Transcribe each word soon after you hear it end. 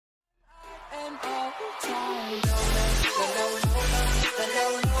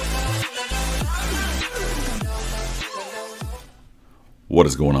What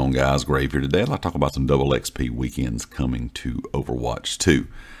is going on, guys? Grave here today. I'd like to talk about some double XP weekends coming to Overwatch 2.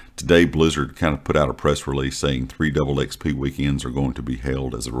 Today, Blizzard kind of put out a press release saying 3 double XP weekends are going to be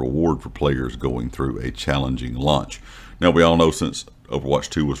held as a reward for players going through a challenging launch. Now, we all know since Overwatch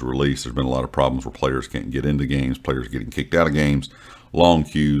 2 was released, there's been a lot of problems where players can't get into games, players getting kicked out of games, long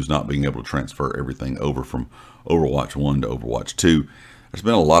queues, not being able to transfer everything over from Overwatch 1 to Overwatch 2. There's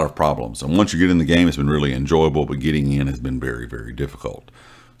been a lot of problems, and once you get in the game, it's been really enjoyable, but getting in has been very, very difficult.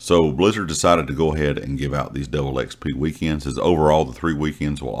 So Blizzard decided to go ahead and give out these double XP weekends, as overall the 3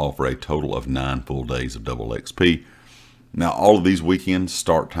 weekends will offer a total of 9 full days of double XP. Now, all of these weekends,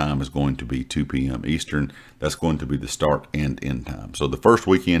 start time is going to be 2 p.m. Eastern. That's going to be the start and end time. So the first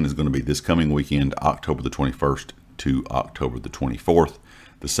weekend is going to be this coming weekend, October the 21st to October the 24th.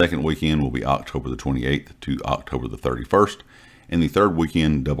 The second weekend will be October the 28th to October the 31st. And the third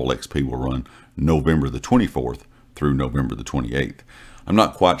weekend, double XP will run November the 24th through November the 28th. I'm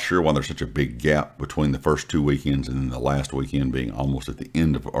not quite sure why there's such a big gap between the first 2 weekends and then the last weekend being almost at the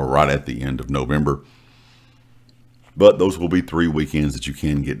end of, or right at the end of November. But those will be 3 weekends that you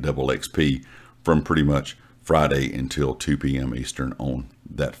can get double XP from pretty much Friday until 2 p.m. Eastern on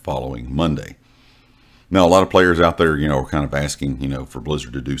that following Monday. Now, a lot of players out there, are kind of asking, for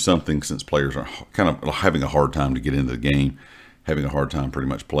Blizzard to do something, since players are kind of having a hard time to get into the game, having a hard time pretty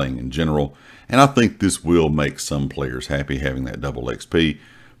much playing in general. And I think this will make some players happy, having that double XP.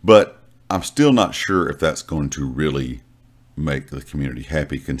 But I'm still not sure if that's going to really make the community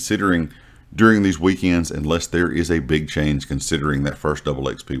happy, considering during these weekends, unless there is a big change, considering that first double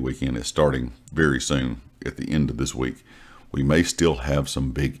XP weekend is starting very soon at the end of this week, we may still have some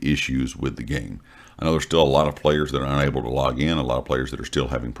big issues with the game. I know there's still a lot of players that are unable to log in, a lot of players that are still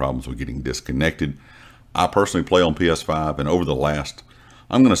having problems with getting disconnected. I personally play on PS5, and over the last,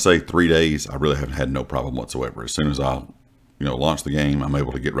 I'm going to say 3 days, I really haven't had no problem whatsoever. As soon as I, launch the game, I'm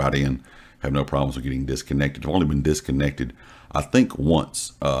able to get right in, have no problems with getting disconnected. I've only been disconnected, I think,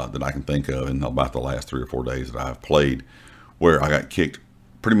 once that I can think of in about the last 3 or 4 days that I've played, where I got kicked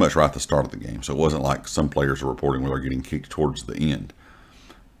pretty much right at the start of the game. So it wasn't like some players are reporting where they're getting kicked towards the end.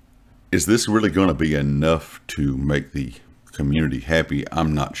 Is this really going to be enough to make the community happy?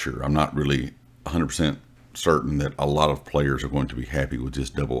 I'm not sure. I'm not really 100% certain that a lot of players are going to be happy with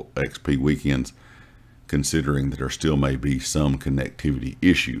just double XP weekends, considering that there still may be some connectivity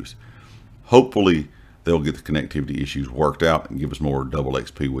issues. Hopefully they'll get the connectivity issues worked out and give us more double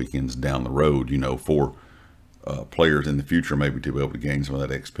XP weekends down the road, for players in the future, maybe to be able to gain some of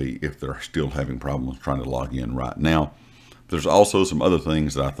that XP if they're still having problems trying to log in right now. There's also some other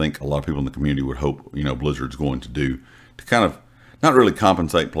things that I think a lot of people in the community would hope, Blizzard's going to do to kind of not really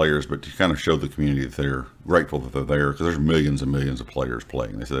compensate players, but to kind of show the community that they're grateful that they're there, because there's millions and millions of players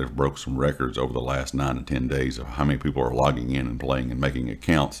playing. They said they've broke some records over the last 9 to 10 days of how many people are logging in and playing and making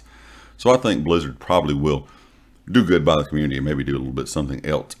accounts. So I think Blizzard probably will do good by the community and maybe do a little bit something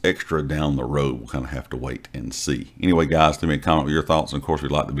else extra down the road. We'll kind of have to wait and see. Anyway, guys, leave me a comment with your thoughts. And of course,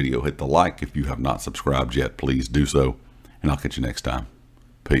 if you like the video, hit the like. If you have not subscribed yet, please do so. And I'll catch you next time.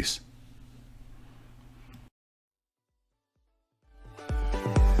 Peace.